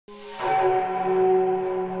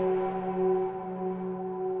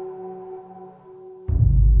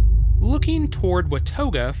Looking toward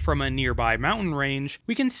Watoga from a nearby mountain range,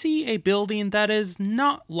 we can see a building that is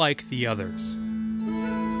not like the others.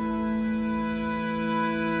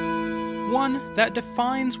 One that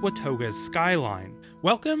defines Watoga's skyline.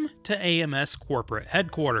 Welcome to AMS Corporate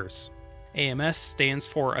Headquarters. AMS stands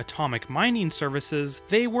for Atomic Mining Services.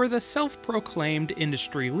 They were the self-proclaimed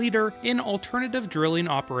industry leader in alternative drilling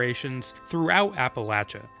operations throughout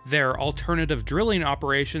Appalachia. Their alternative drilling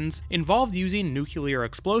operations involved using nuclear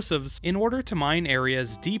explosives in order to mine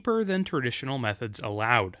areas deeper than traditional methods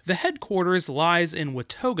allowed. The headquarters lies in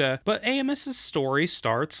Watoga, but AMS's story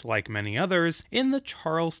starts, like many others, in the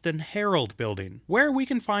Charleston Herald building, where we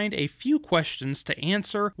can find a few questions to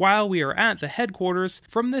answer while we are at the headquarters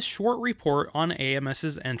from this short report on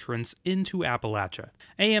AMS's entrance into Appalachia.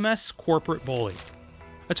 AMS Corporate Bully.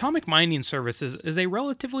 Atomic Mining Services is a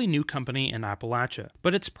relatively new company in Appalachia,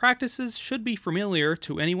 but its practices should be familiar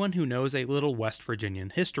to anyone who knows a little West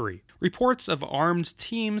Virginian history. Reports of armed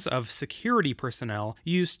teams of security personnel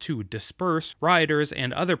used to disperse rioters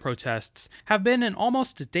and other protests have been an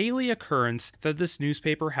almost daily occurrence that this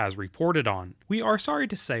newspaper has reported on. We are sorry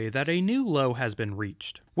to say that a new low has been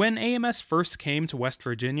reached. When AMS first came to West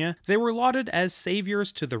Virginia, they were lauded as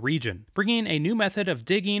saviors to the region, bringing a new method of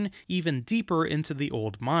digging even deeper into the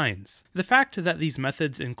old mines. The fact that these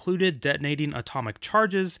methods included detonating atomic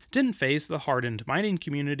charges didn't faze the hardened mining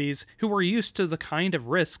communities who were used to the kind of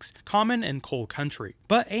risks common in coal country.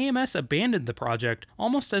 But AMS abandoned the project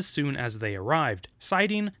almost as soon as they arrived,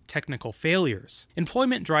 citing technical failures.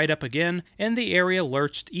 Employment dried up again, and the area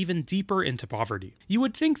lurched even deeper into poverty. You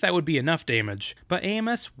would think that would be enough damage, but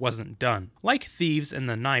AMS wasn't done. Like thieves in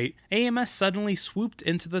the night, AMS suddenly swooped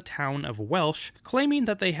into the town of Welsh, claiming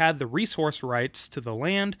that they had the resource rights to the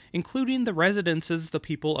land, including the residences the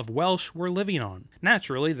people of Welsh were living on.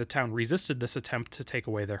 Naturally, the town resisted this attempt to take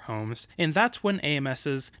away their homes, and that's when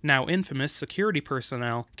AMS's now infamous security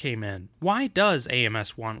personnel came in. Why does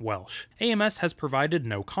AMS want Welsh? AMS has provided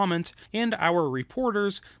no comment, and our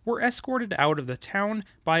reporters were escorted out of the town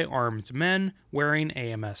by armed men wearing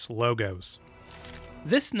AMS logos.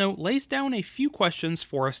 This note lays down a few questions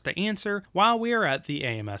for us to answer while we are at the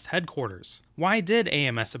AMS headquarters. Why did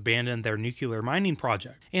AMS abandon their nuclear mining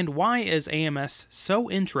project? And why is AMS so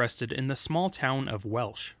interested in the small town of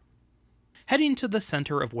Welsh? Heading to the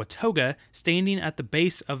center of Watoga, standing at the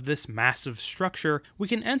base of this massive structure, we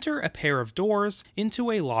can enter a pair of doors into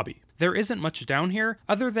a lobby. There isn't much down here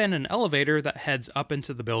other than an elevator that heads up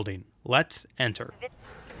into the building. Let's enter.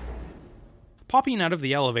 Popping out of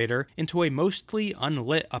the elevator into a mostly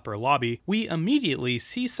unlit upper lobby, we immediately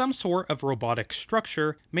see some sort of robotic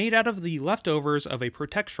structure made out of the leftovers of a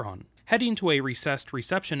Protectron. Heading to a recessed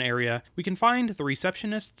reception area, we can find the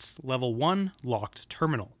receptionist's Level 1 locked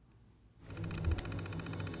terminal.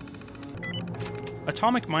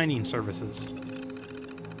 Atomic Mining Services.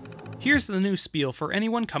 Here's the new spiel for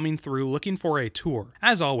anyone coming through looking for a tour.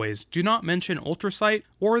 As always, do not mention Ultrasite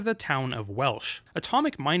or the town of Welsh.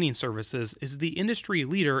 Atomic Mining Services is the industry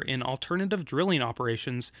leader in alternative drilling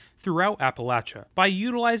operations throughout Appalachia. By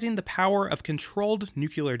utilizing the power of controlled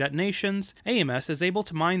nuclear detonations, AMS is able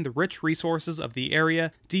to mine the rich resources of the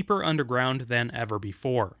area deeper underground than ever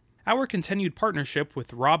before. Our continued partnership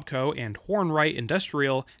with Robco and Hornwright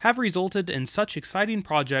Industrial have resulted in such exciting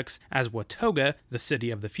projects as Watoga, the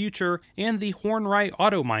city of the future, and the Hornwright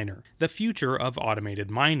Auto Miner, the future of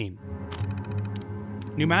automated mining.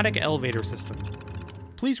 Pneumatic elevator system.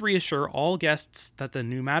 Please reassure all guests that the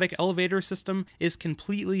pneumatic elevator system is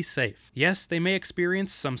completely safe. Yes, they may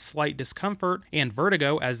experience some slight discomfort and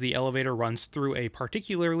vertigo as the elevator runs through a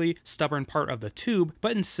particularly stubborn part of the tube,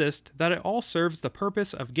 but insist that it all serves the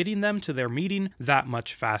purpose of getting them to their meeting that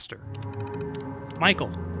much faster.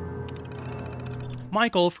 Michael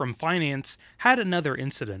from finance had another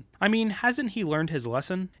incident. I mean, hasn't he learned his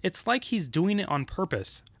lesson? It's like he's doing it on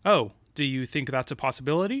purpose. Oh, do you think that's a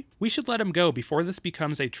possibility? We should let him go before this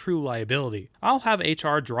becomes a true liability. I'll have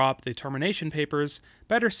HR drop the termination papers.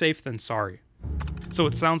 Better safe than sorry. So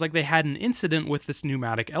it sounds like they had an incident with this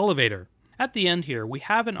pneumatic elevator. At the end here, we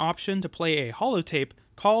have an option to play a holotape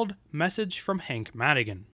called Message from Hank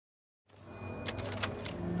Madigan.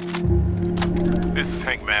 This is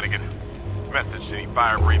Hank Madigan. Message to any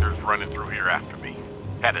fire breathers running through here after me.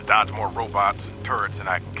 Had to dodge more robots and turrets than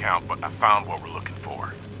I can count, but I found what we're looking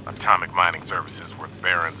for. Atomic Mining Services were the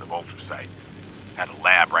barons of Ultrasite. Had a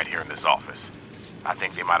lab right here in this office. I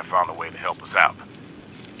think they might have found a way to help us out,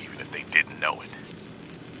 even if they didn't know it.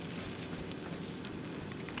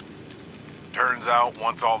 Turns out,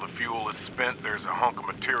 once all the fuel is spent, there's a hunk of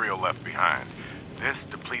material left behind. This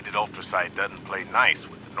depleted ultrasite doesn't play nice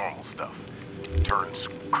with the normal stuff. It turns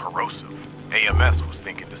corrosive. AMS was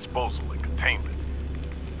thinking disposal and containment.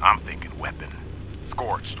 I'm thinking weapon.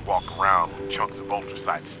 Scorched walk around with chunks of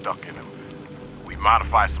ultracite stuck in them. We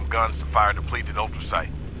modify some guns to fire depleted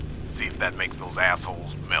ultracite. See if that makes those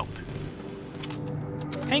assholes melt.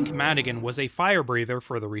 Hank Madigan was a fire breather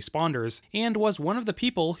for the responders, and was one of the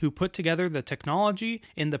people who put together the technology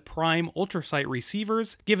in the prime ultracite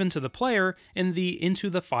receivers given to the player in the Into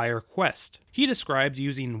the Fire quest. He described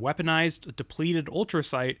using weaponized, depleted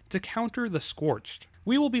ultracite to counter the Scorched.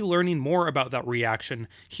 We will be learning more about that reaction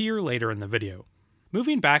here later in the video.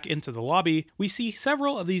 Moving back into the lobby, we see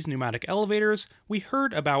several of these pneumatic elevators we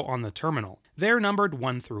heard about on the terminal. They're numbered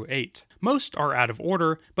 1 through 8. Most are out of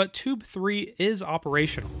order, but Tube 3 is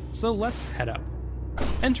operational, so let's head up.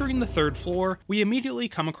 Entering the 3rd floor, we immediately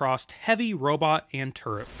come across heavy robot and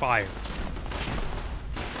turret fire.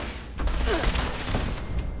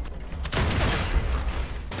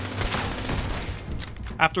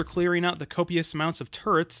 After clearing out the copious amounts of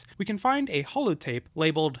turrets, we can find a holotape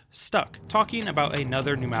labeled Stuck, talking about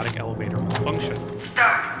another pneumatic elevator malfunction.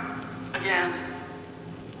 Stuck! Again.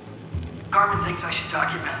 Garmin thinks I should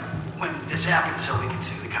document when this happened so we can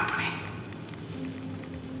sue the company.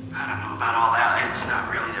 I don't know about all that. It's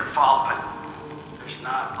not really their fault, but there's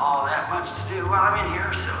not all that much to do while I'm in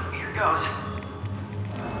here, so here goes.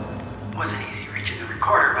 Wasn't easy reaching the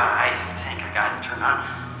recorder, but I think I got it turned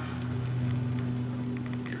on.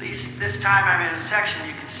 At least this time I'm in a section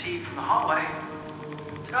you can see from the hallway.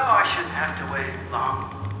 So I shouldn't have to wait long.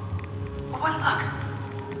 Oh, what?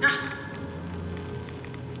 Look! There's...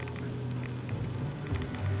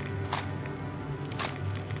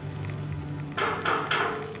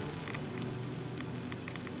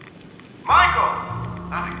 Michael!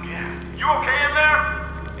 Not again. You okay in there?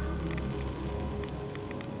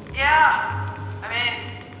 Yeah. I mean,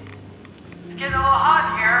 it's getting a little hot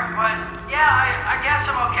in here, but yeah, I guess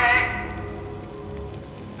I'm okay.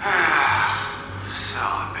 So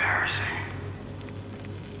embarrassing.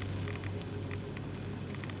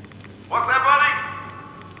 What's that, buddy?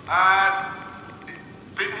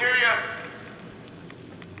 Didn't hear you.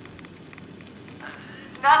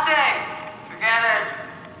 Nothing. Forget it.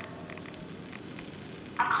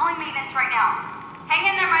 I'm calling maintenance right now. Hang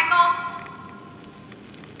in there, Michael.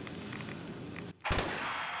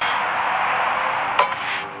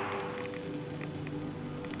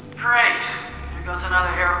 Great. Here goes another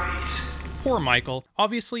hairpiece. Poor Michael.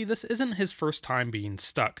 Obviously, this isn't his first time being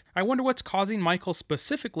stuck. I wonder what's causing Michael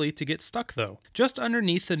specifically to get stuck though. Just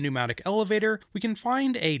underneath the pneumatic elevator, we can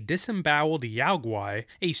find a disemboweled Yaogwai,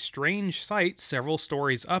 a strange sight several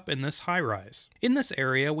stories up in this high-rise. In this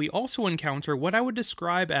area, we also encounter what I would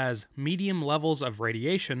describe as medium levels of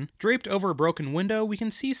radiation. Draped over a broken window, we can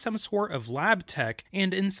see some sort of lab tech,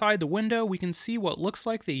 and inside the window, we can see what looks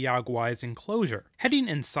like the Yaogwai's enclosure. Heading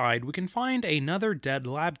inside, we can find another dead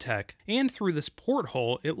lab tech, and through this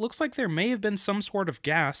porthole, it looks like there may have been some sort of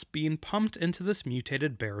gas being pumped into this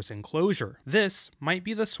mutated bear's enclosure. This might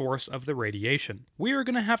be the source of the radiation. We are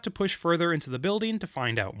going to have to push further into the building to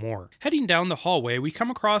find out more. Heading down the hallway, we come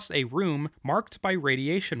across a room marked by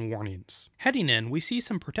radiation warnings. Heading in, we see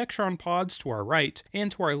some protection pods to our right,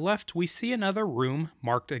 and to our left, we see another room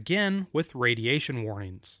marked again with radiation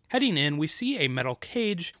warnings. Heading in, we see a metal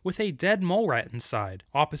cage with a dead mole rat inside.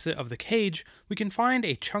 Opposite of the cage, we can find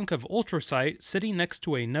a chunk of ultracite sitting next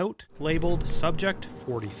to a note labeled Subject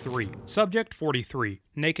 43. Subject 43,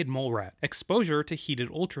 naked mole rat. Exposure to heated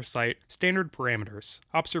ultracite, standard parameters.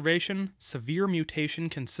 Observation, severe mutation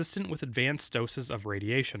consistent with advanced doses of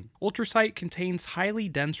radiation. Ultracite contains highly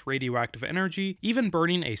dense radioactive energy, even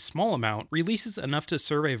burning a small amount releases enough to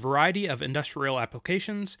serve a variety of industrial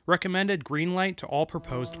applications. Recommended green light to all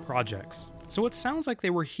proposed projects. So it sounds like they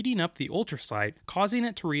were heating up the ultracite, causing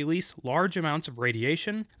it to release large amounts of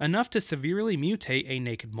radiation, enough to severely mutate a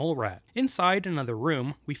naked mole rat. Inside another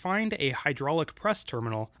room, we find a hydraulic press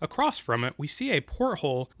terminal. Across from it, we see a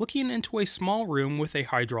porthole looking into a small room with a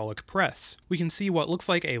hydraulic press. We can see what looks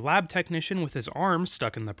like a lab technician with his arm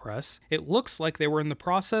stuck in the press. It looks like they were in the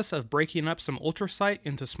process of breaking up some ultracite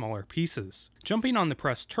into smaller pieces. Jumping on the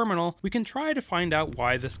press terminal, we can try to find out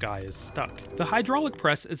why this guy is stuck. The hydraulic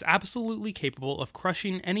press is absolutely capable of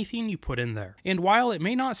crushing anything you put in there, and while it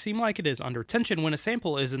may not seem like it is under tension when a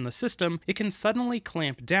sample is in the system, it can suddenly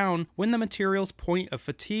clamp down when the material's point of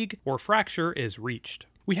fatigue or fracture is reached.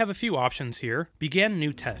 We have a few options here. Begin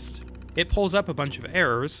new test. It pulls up a bunch of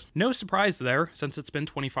errors. No surprise there, since it's been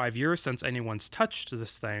 25 years since anyone's touched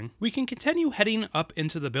this thing. We can continue heading up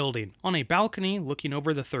into the building. On a balcony looking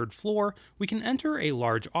over the 3rd floor, we can enter a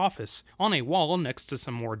large office. On a wall next to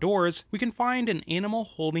some more doors, we can find an animal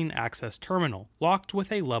holding access terminal, locked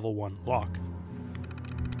with a level 1 lock.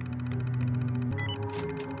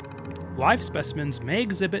 Live specimens may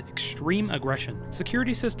exhibit extreme aggression.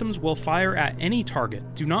 Security systems will fire at any target.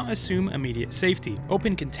 Do not assume immediate safety.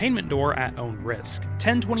 Open containment door at own risk.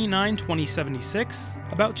 10/29/2076,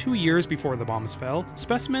 about 2 years before the bombs fell,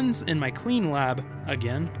 specimens in my clean lab,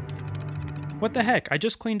 again. What the heck, I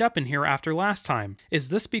just cleaned up in here after last time. Is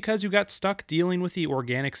this because you got stuck dealing with the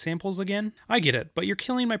organic samples again? I get it, but you're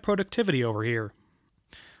killing my productivity over here.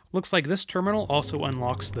 Looks like this terminal also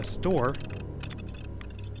unlocks this door.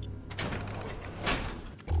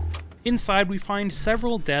 Inside we find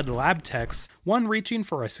several dead lab techs, one reaching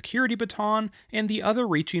for a security baton and the other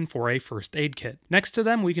reaching for a first aid kit. Next to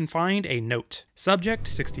them we can find a note. Subject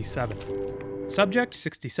 67. Subject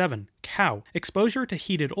 67. Cow. Exposure to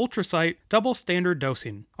heated ultracite, double standard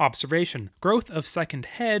dosing. Observation. Growth of second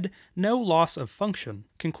head, no loss of function.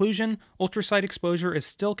 Conclusion. Ultracite exposure is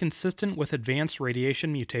still consistent with advanced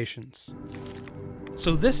radiation mutations.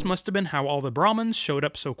 So this must have been how all the Brahmins showed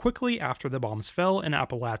up so quickly after the bombs fell in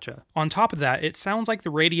Appalachia. On top of that, it sounds like the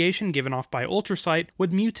radiation given off by ultracite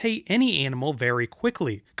would mutate any animal very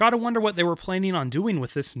quickly. Gotta wonder what they were planning on doing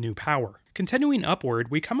with this new power. Continuing upward,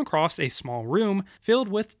 we come across a small room filled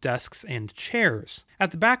with desks and chairs.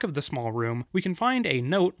 At the back of the small room, we can find a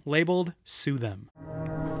note labeled, "Sue them."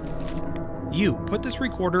 You, put this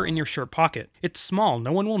recorder in your shirt pocket. It's small,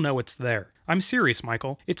 no one will know it's there. I'm serious,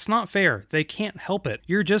 Michael. It's not fair. They can't help it.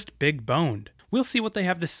 You're just big-boned. We'll see what they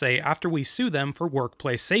have to say after we sue them for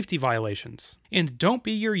workplace safety violations. And don't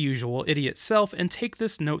be your usual idiot self and take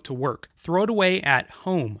this note to work. Throw it away at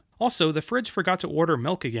home. Also, the fridge forgot to order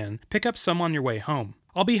milk again. Pick up some on your way home.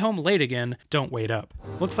 I'll be home late again, don't wait up.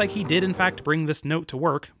 Looks like he did in fact bring this note to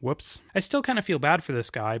work, whoops. I still kind of feel bad for this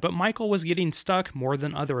guy, but Michael was getting stuck more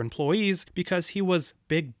than other employees because he was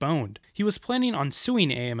big-boned. He was planning on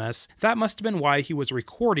suing AMS, that must have been why he was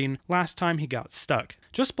recording last time he got stuck.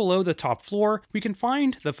 Just below the top floor, we can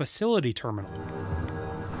find the facility terminal.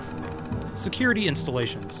 Security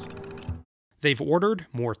installations. They've ordered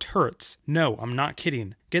more turrets. No, I'm not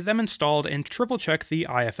kidding. Get them installed and triple check the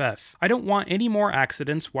IFF. I don't want any more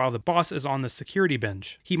accidents while the boss is on the security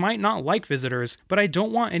bench. He might not like visitors, but I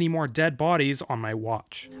don't want any more dead bodies on my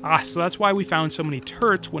watch. So that's why we found so many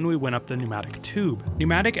turrets when we went up the pneumatic tube.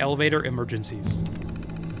 Pneumatic elevator emergencies.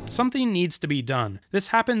 Something needs to be done. This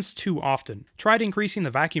happens too often. Tried increasing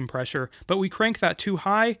the vacuum pressure, but we crank that too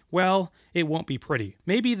high, well, it won't be pretty.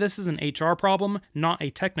 Maybe this is an HR problem, not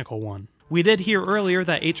a technical one. We did hear earlier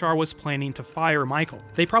that HR was planning to fire Michael.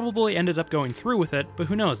 They probably ended up going through with it, but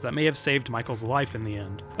who knows, that may have saved Michael's life in the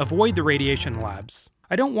end. Avoid the radiation labs.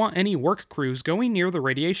 I don't want any work crews going near the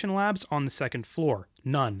radiation labs on the 2nd floor.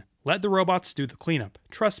 None. Let the robots do the cleanup.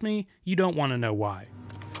 Trust me, you don't want to know why.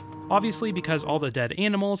 Obviously because all the dead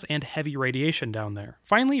animals and heavy radiation down there.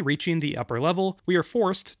 Finally reaching the upper level, we are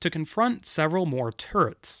forced to confront several more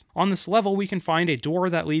turrets. On this level we can find a door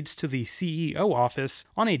that leads to the CEO office.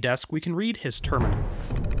 On a desk we can read his terminal.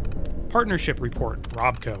 Partnership report,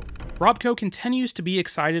 Robco. Robco continues to be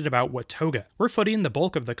excited about Watoga. We're footing the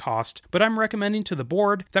bulk of the cost, but I'm recommending to the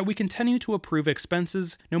board that we continue to approve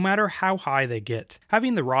expenses no matter how high they get.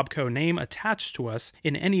 Having the Robco name attached to us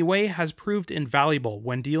in any way has proved invaluable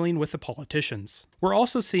when dealing with the politicians. We're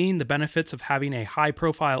also seeing the benefits of having a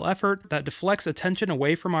high-profile effort that deflects attention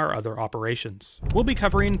away from our other operations. We'll be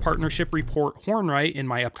covering Partnership Report Hornwright in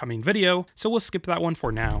my upcoming video, so we'll skip that one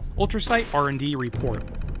for now. Ultracite R&D Report.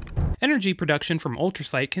 Energy production from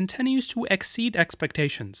ultracite continues to exceed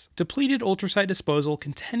expectations. Depleted ultracite disposal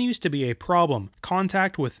continues to be a problem.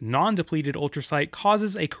 Contact with non-depleted ultracite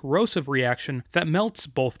causes a corrosive reaction that melts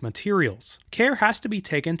both materials. Care has to be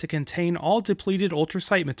taken to contain all depleted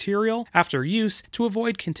ultracite material after use to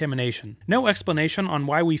avoid contamination. No explanation on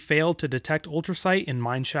why we failed to detect ultracite in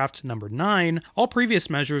mineshaft number 9. All previous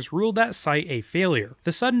measures ruled that site a failure.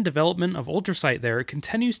 The sudden development of ultracite there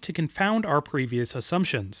continues to confound our previous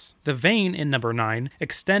assumptions. The vein in number 9,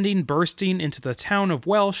 extending bursting into the town of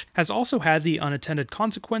Welsh, has also had the unintended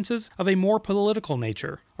consequences of a more political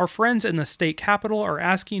nature. Our friends in the state capital are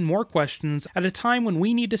asking more questions at a time when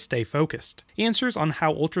we need to stay focused. Answers on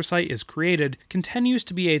how ultracite is created continues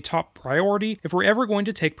to be a top priority if we're ever going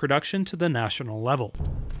to take production to the national level.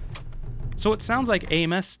 So it sounds like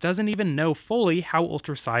AMS doesn't even know fully how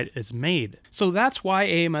ultracite is made. So that's why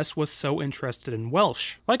AMS was so interested in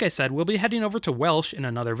Welsh. Like I said, we'll be heading over to Welsh in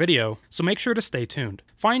another video, so make sure to stay tuned.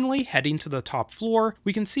 Finally, heading to the top floor,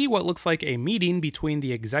 we can see what looks like a meeting between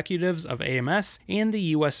the executives of AMS and the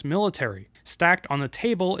US military. Stacked on the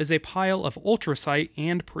table is a pile of ultracite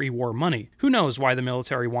and pre-war money. Who knows why the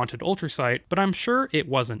military wanted ultracite, but I'm sure it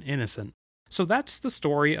wasn't innocent. So that's the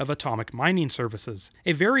story of Atomic Mining Services,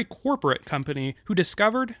 a very corporate company who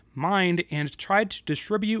discovered, mined, and tried to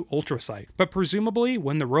distribute ultracite. But presumably,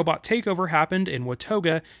 when the robot takeover happened in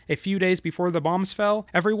Watoga a few days before the bombs fell,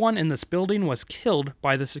 everyone in this building was killed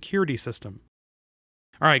by the security system.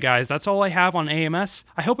 Alright guys, that's all I have on AMS.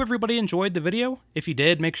 I hope everybody enjoyed the video. If you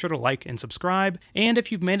did, make sure to like and subscribe. And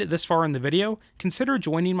if you've made it this far in the video, consider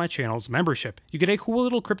joining my channel's membership. You get a cool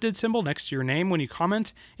little cryptid symbol next to your name when you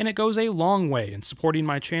comment, and it goes a long way in supporting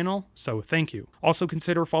my channel, so thank you. Also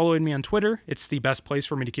consider following me on Twitter. It's the best place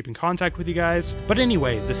for me to keep in contact with you guys. But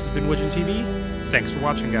anyway, this has been Widgeon TV. Thanks for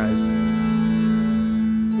watching, guys.